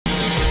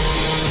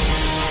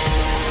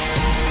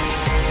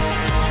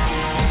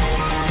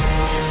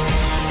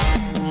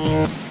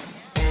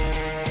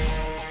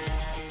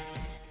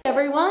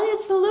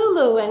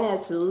Lulu, and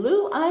it's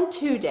Lou on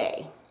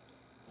Tuesday.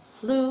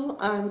 Lou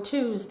on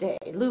Tuesday.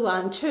 Lou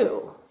on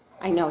 2.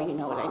 I know you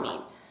know what I mean.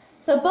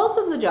 So both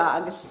of the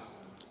dogs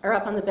are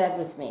up on the bed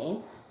with me.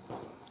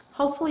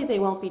 Hopefully they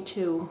won't be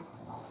too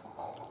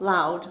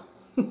loud.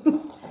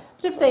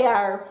 But if they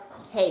are,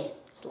 hey,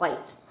 it's life.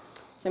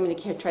 So I'm going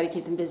to try to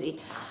keep them busy.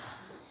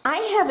 I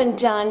haven't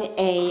done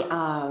a,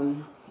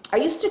 I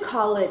used to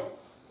call it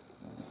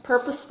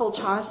purposeful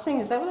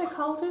tossing. Is that what I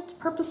called it?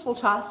 Purposeful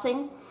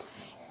tossing.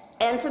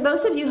 And for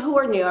those of you who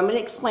are new, I'm going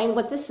to explain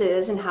what this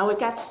is and how it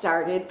got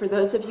started. For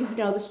those of you who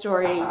know the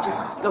story,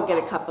 just go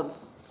get a cup of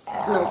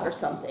milk or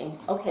something.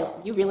 Okay,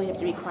 you really have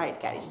to be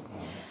quiet, guys.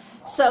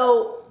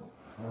 So,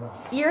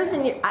 years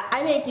and years,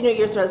 I make New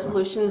Year's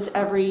resolutions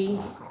every,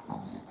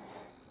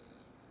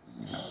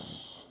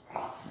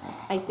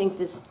 I think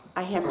this,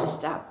 I have to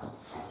stop.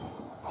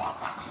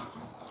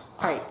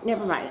 All right,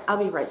 never mind.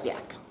 I'll be right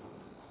back.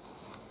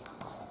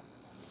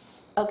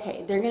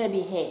 Okay, they're going to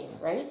behave,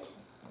 right?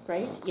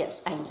 Right?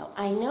 Yes, I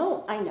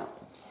know.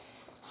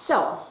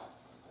 So,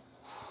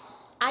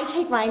 I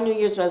take my New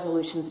Year's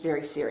resolutions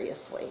very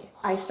seriously.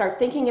 I start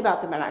thinking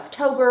about them in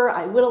October.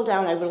 I whittle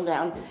down.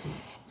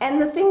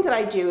 And the thing that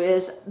I do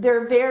is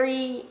they're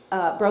very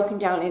broken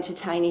down into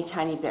tiny,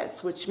 tiny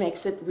bits, which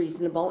makes it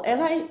reasonable.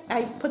 And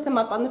I put them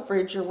up on the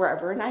fridge or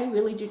wherever, and I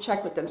really do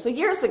check with them. So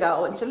years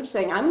ago, instead of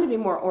saying, I'm going to be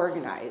more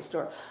organized,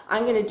 or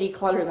I'm going to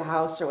declutter the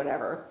house or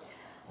whatever,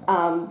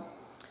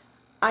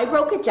 I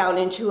broke it down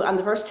into, on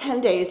the first 10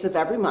 days of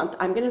every month,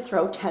 I'm going to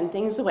throw 10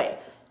 things away.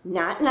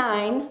 Not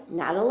 9,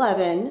 not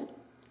 11.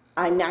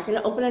 I'm not going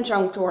to open a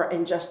junk drawer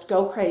and just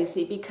go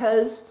crazy,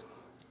 because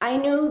I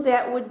knew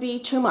that would be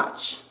too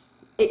much.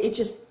 It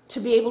just,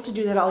 to be able to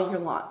do that all year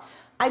long.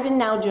 I've been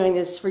now doing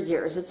this for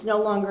years. It's no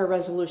longer a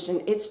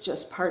resolution. It's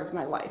just part of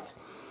my life.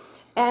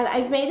 And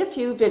I've made a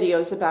few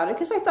videos about it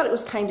because I thought it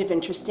was kind of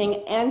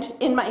interesting. And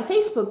in my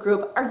Facebook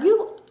group, are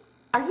you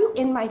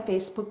in my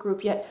Facebook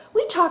group yet?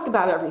 We talk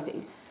about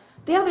everything.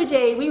 The other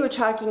day we were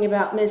talking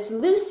about Miss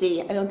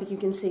Lucy. I don't think you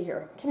can see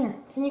her. Come here.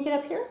 Can you get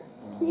up here?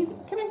 Can you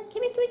come in?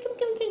 Come.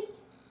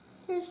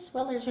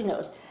 There's your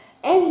nose.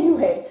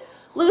 Anyway,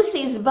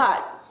 Lucy's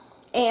butt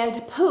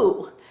and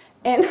poo.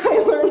 And I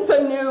learned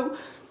a new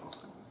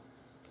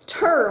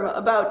term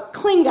about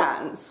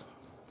Klingons.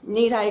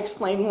 Need I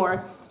explain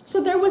more?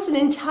 So there was an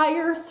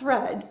entire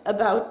thread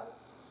about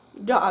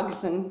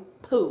dogs and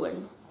poo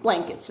and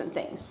blankets and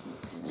things.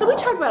 So we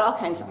talk about all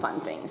kinds of fun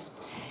things.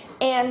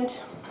 And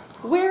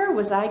where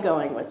was I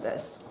going with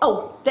this?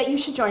 Oh, that you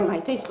should join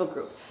my Facebook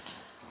group.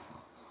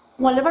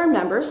 One of our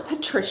members,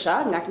 Patricia,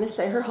 I'm not going to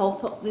say her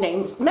whole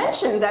name,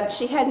 mentioned that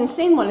she hadn't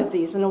seen one of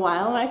these in a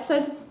while, and I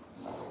said,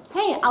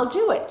 hey, I'll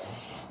do it.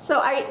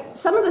 So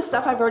some of the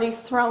stuff I've already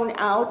thrown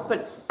out,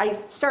 but I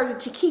started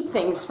to keep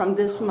things from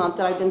this month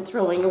that I've been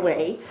throwing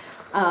away,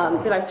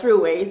 that I threw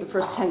away the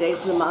first 10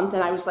 days of the month,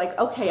 and I was like,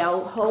 okay,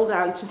 I'll hold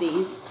on to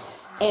these.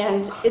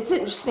 And it's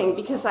interesting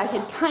because I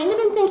had kind of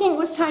been thinking it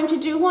was time to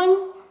do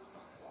one.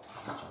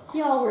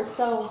 Y'all were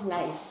so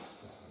nice.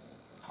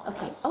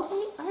 Okay, all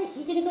right,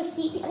 you're gonna go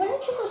CP. Why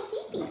don't you go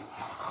CP?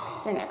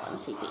 They're not going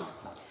CP.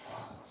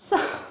 So,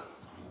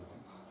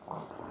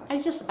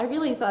 I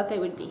really thought they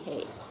would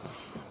behave.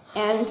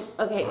 And,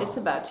 okay, it's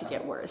about to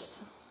get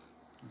worse.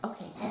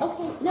 Okay,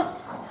 no.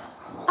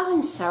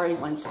 I'm sorry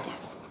once again.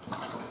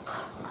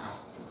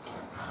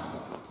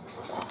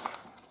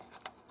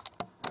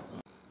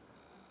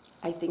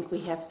 I think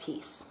we have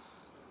peace.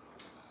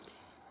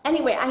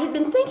 Anyway, I had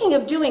been thinking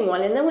of doing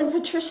one, and then when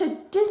Patricia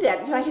did that,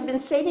 I had been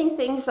saving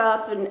things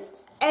up, and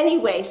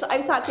anyway, so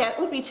I thought that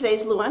would be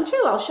today's Lou on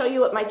 2. I'll show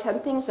you what my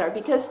 10 things are,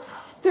 because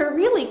they're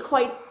really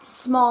quite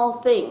small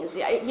things.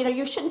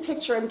 You shouldn't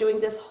picture I'm doing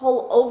this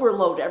whole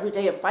overload every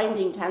day of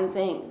finding 10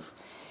 things.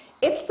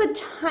 It's the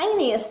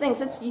tiniest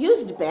things. It's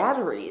used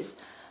batteries.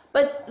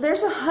 But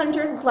there's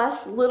 100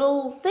 less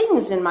little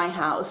things in my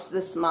house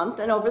this month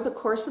and over the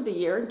course of a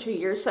year and 2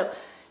 years. So,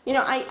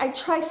 I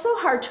try so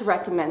hard to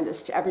recommend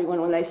this to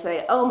everyone when they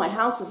say, oh, my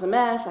house is a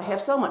mess, I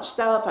have so much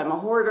stuff, I'm a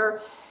hoarder.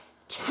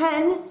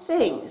 10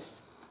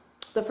 things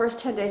the first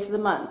 10 days of the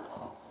month.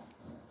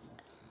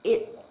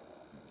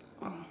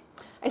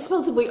 I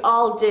suppose if we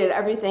all did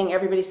everything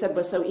everybody said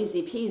was so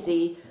easy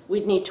peasy,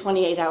 we'd need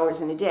 28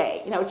 hours in a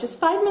day. It's just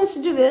 5 minutes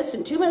to do this,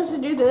 and 2 minutes to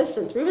do this,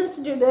 and 3 minutes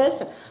to do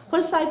this, and put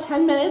aside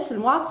 10 minutes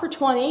and walk for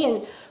 20,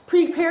 and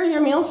prepare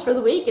your meals for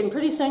the week, and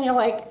pretty soon you're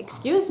like,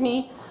 excuse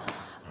me.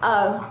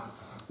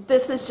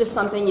 This is just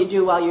something you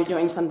do while you're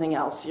doing something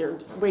else. You're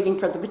waiting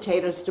for the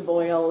potatoes to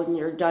boil, and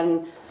you're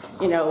done,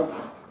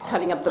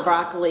 cutting up the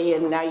broccoli,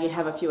 and now you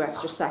have a few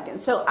extra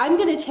seconds. So I'm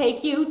going to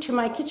take you to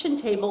my kitchen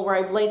table where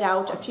I've laid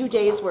out a few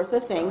days worth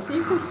of things so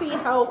you can see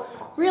how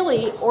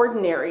really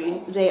ordinary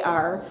they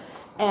are,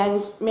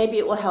 and maybe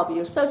it will help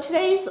you. So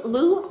today's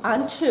Lou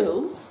on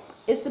 2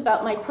 is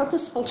about my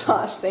purposeful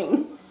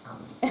tossing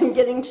and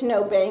getting to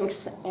know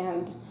Banks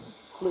and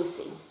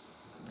Lucy.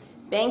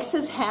 Banks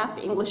is half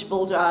English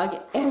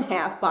Bulldog and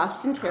half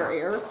Boston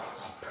Terrier,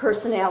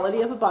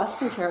 personality of a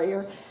Boston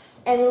Terrier,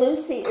 and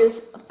Lucy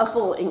is a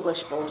full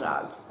English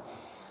Bulldog.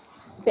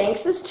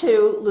 Banks is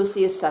 2,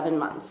 Lucy is 7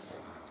 months,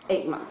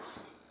 8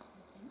 months,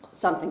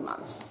 something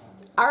months.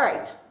 All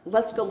right,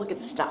 let's go look at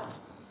the stuff.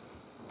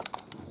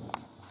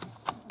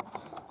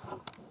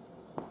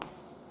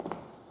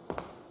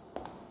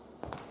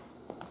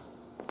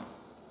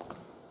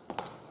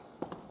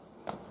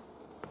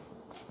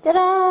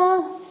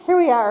 Ta-da! Here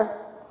we are.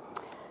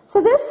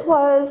 So this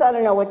was, I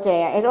don't know what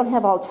day, I don't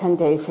have all 10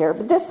 days here,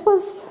 but this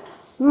was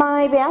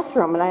my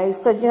bathroom, and I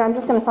said, you know, I'm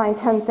just going to find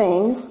 10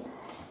 things.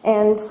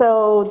 And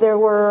so there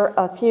were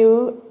a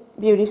few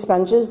beauty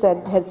sponges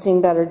that had seen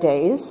better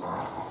days,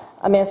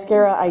 a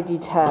mascara I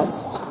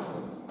detest.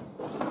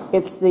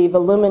 It's the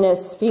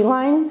Voluminous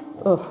Feline.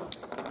 Ugh.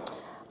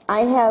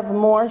 I have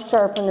more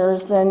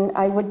sharpeners than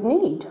I would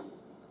need.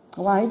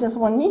 Why does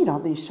one need all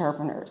these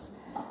sharpeners?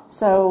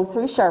 So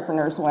 3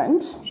 sharpeners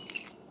went.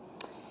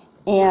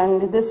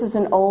 And this is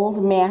an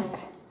old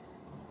MAC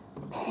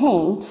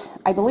paint.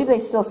 I believe they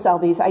still sell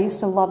these. I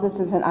used to love this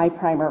as an eye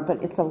primer,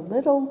 but it's a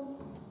little,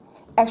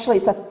 actually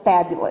it's a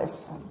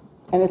Fabulous,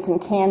 and it's in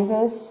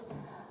canvas,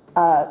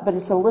 but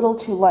it's a little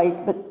too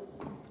light, but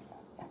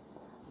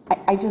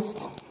I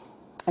just,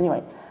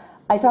 anyway,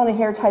 I found a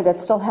hair tie that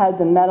still had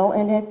the metal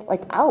in it,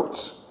 like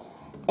ouch.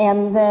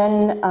 And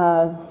then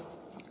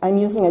I'm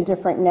using a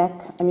different neck.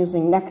 I'm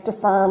using Neck to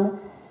Firm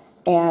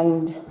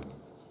and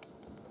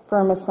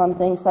Firm as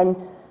something, so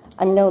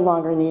I'm no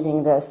longer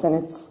needing this, and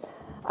it's,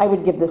 I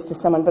would give this to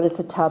someone, but it's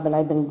a tub and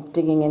I've been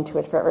digging into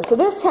it forever. So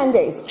there's 10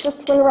 days.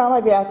 Just went around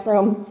my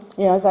bathroom,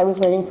 you know, as I was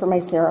waiting for my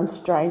serums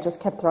to dry and just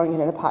kept throwing it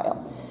in a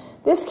pile.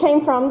 This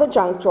came from the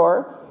junk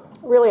drawer.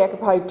 Really, I could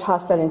probably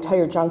toss that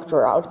entire junk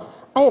drawer out.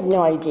 I have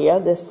no idea.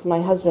 This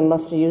my husband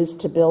must have used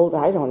to build,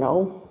 I don't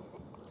know.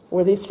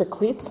 Were these for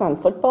cleats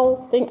on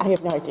football thing? I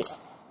have no idea.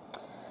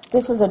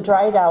 This is a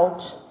dried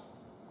out,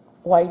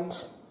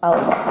 white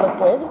out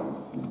liquid.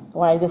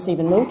 Why this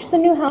even moved to the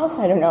new house,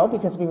 I don't know,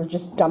 because we were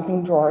just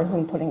dumping drawers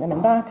and putting them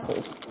in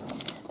boxes.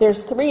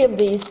 There's 3 of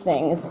these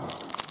things.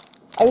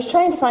 I was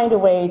trying to find a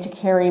way to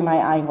carry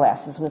my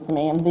eyeglasses with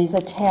me, and these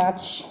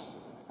attach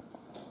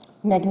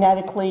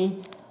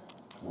magnetically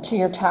to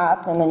your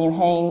top, and then you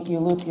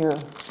loop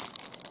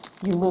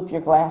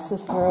your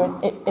glasses through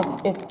it.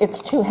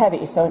 It's too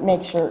heavy, so it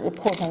makes sure it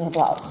pulls on your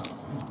blouse.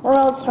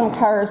 Remotes from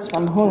cars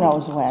from who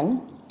knows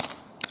when.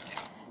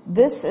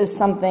 This is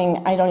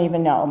something I don't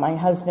even know. My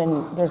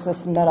husband, there's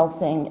this metal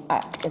thing,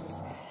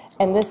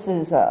 and this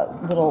is a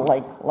little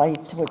like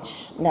light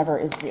which never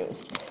is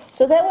used.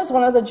 So that was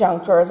one of the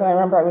junk drawers, and I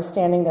remember I was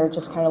standing there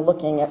just kind of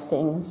looking at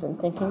things and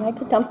thinking I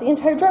could dump the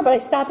entire drawer, but I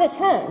stop at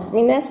 10. I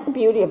mean, that's the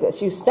beauty of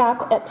this. You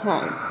stop at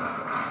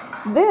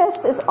 10.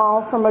 This is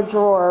all from a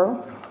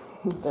drawer.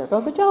 There go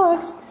the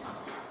dogs.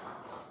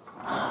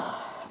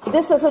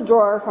 This is a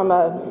drawer from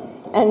a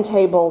end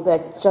table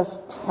that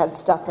just had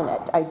stuff in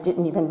it. I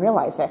didn't even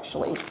realize,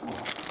 actually.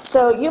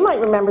 So you might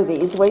remember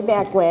these way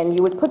back when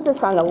you would put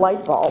this on a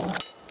light bulb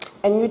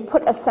and you'd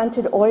put a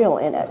scented oil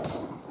in it.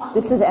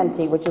 This is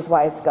empty, which is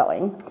why it's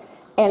going.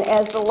 And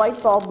as the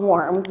light bulb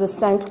warmed, the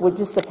scent would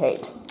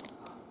dissipate.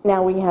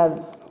 Now we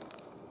have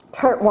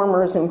tart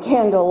warmers and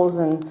candles,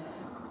 and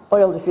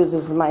oil diffusers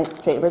is my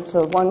favorite,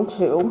 so 1,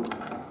 2.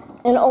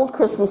 An old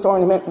Christmas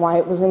ornament, why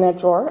it was in that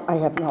drawer, I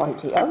have no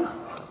idea.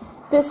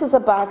 This is a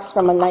box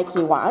from a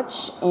Nike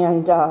watch,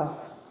 and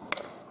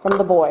from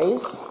the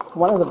boys,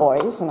 one of the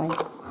boys, and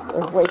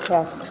they're way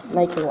past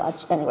Nike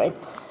watch anyway.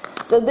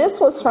 So this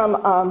was from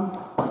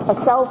a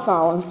cell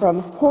phone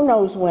from who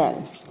knows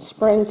when.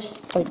 Sprint,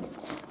 like,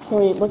 can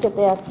we look at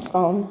that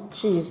phone?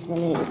 Jeez, my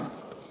knees.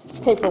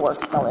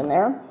 Paperwork still in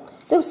there.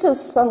 This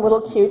is some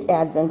little cute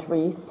Advent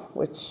wreath,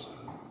 which,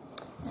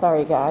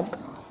 sorry God.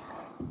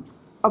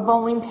 A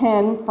bowling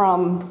pin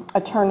from a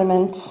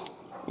tournament.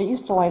 It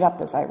used to light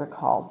up, as I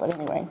recall, but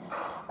anyway.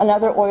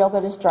 Another oil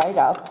that is dried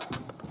up.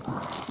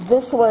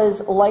 This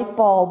was light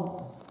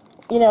bulb,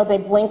 you know, they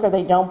blink or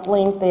they don't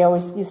blink. They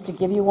always used to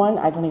give you one.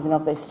 I don't even know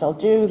if they still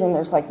do. Then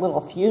there's like little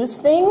fuse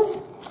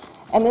things.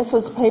 And this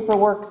was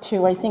paperwork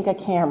to, I think, a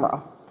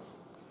camera.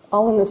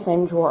 All in the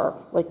same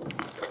drawer. Like,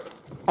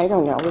 I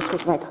don't know, this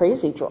was my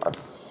crazy drawer.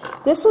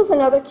 This was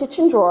another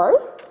kitchen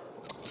drawer.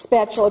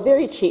 Spatula,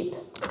 very cheap.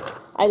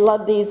 I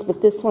love these,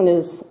 but this one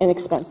is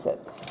inexpensive.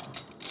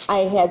 I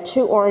had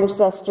 2 orange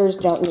zesters,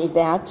 don't need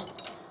that.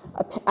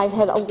 I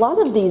had a lot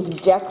of these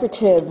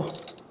decorative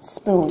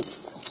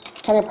spoons,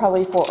 kind of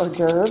probably for hors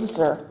d'oeuvres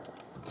or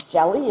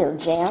jelly or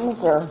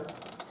jams, or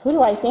who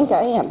do I think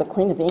I am, the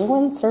Queen of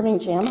England, serving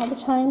jam all the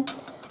time?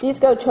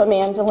 These go to a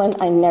mandolin.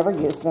 I never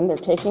use them. They're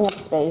taking up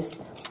space.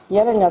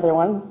 Yet another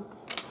one.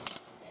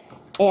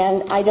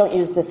 And I don't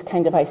use this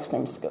kind of ice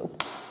cream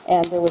scoop.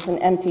 And there was an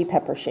empty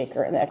pepper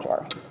shaker in that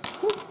drawer.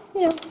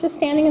 You know, just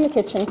standing in the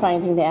kitchen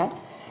finding that.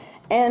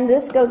 And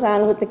this goes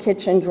on with the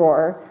kitchen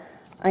drawer.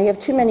 I have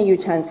too many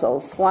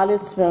utensils.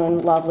 Slotted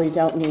spoon, lovely,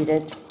 don't need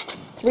it.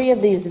 3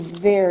 of these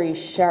very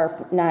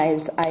sharp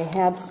knives. I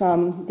have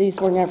some,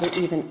 these were never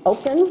even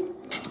open.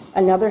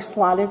 Another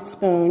slotted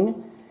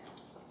spoon.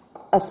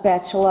 A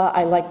spatula,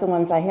 I like the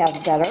ones I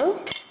have better.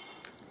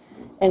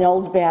 An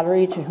old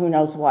battery to who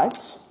knows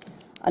what.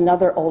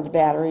 another old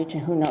battery to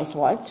who knows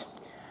what.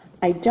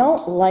 I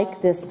don't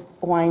like this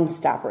wine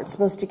stopper. It's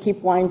supposed to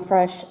keep wine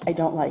fresh. I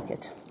don't like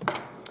it.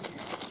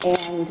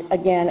 And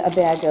again, a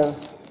bag of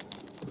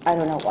I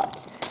don't know what.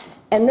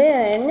 And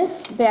then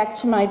back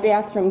to my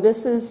bathroom.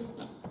 This is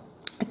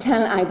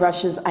 10 eye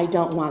brushes I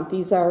don't want.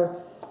 These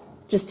are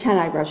just 10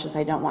 eye brushes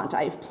I don't want.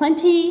 I have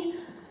plenty.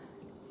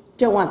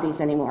 Don't want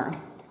these anymore.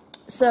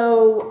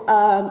 So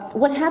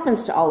what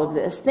happens to all of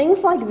this?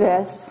 Things like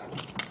this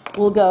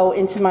will go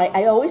into my,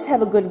 I always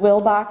have a Goodwill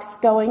box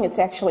going. It's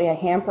actually a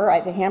hamper. I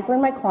have a hamper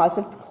in my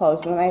closet for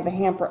clothes, and then I have a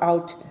hamper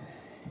out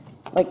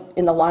like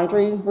in the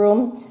laundry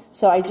room.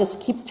 So I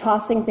just keep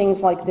tossing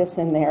things like this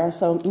in there.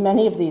 So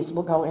many of these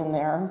will go in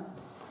there.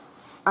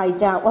 I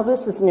doubt, well,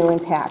 this is new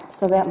and packed,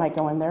 so that might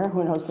go in there.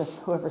 Who knows if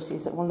whoever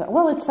sees it will know.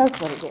 Well, it says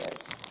what it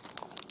is.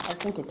 I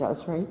think it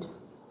does, right?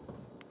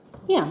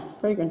 Yeah,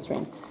 fragrance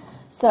ring.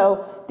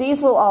 So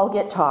these will all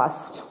get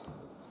tossed.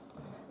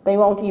 They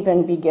won't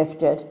even be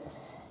gifted.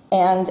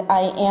 And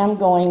I am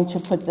going to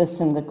put this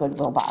in the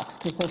Goodwill box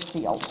because they're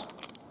sealed.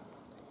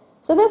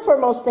 So that's where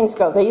most things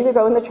go. They either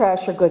go in the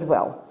trash or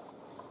Goodwill.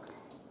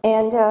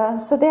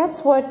 And so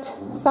that's what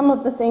some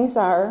of the things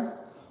are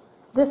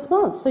this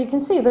month. So you can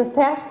see they're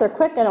fast, they're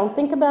quick. I don't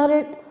think about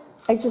it.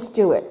 I just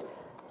do it.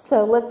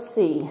 So let's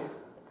see.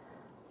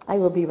 I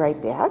will be right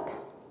back.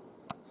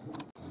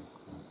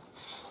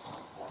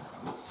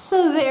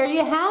 So there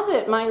you have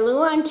it, my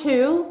Luan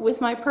 2 with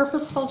my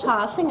purposeful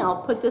tossing.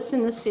 I'll put this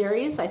in the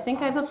series. I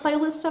think I have a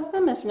playlist of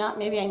them. If not,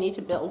 maybe I need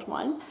to build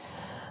one.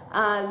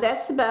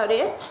 That's about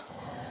it.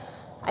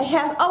 I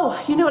have,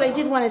 oh, you know what I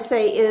did want to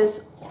say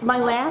is my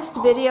last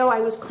video,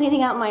 I was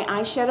cleaning out my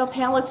eyeshadow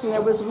palettes, and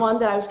there was one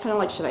that I was kind of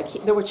like, should I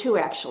keep? There were two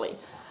actually.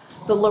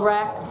 The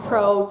Lorac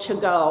Pro To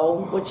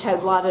Go, which had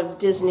a lot of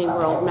Disney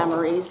World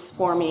memories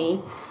for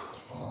me.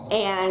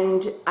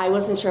 And I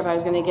wasn't sure if I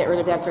was going to get rid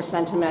of that for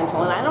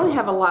sentimental. And I don't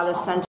have a lot of sentimental.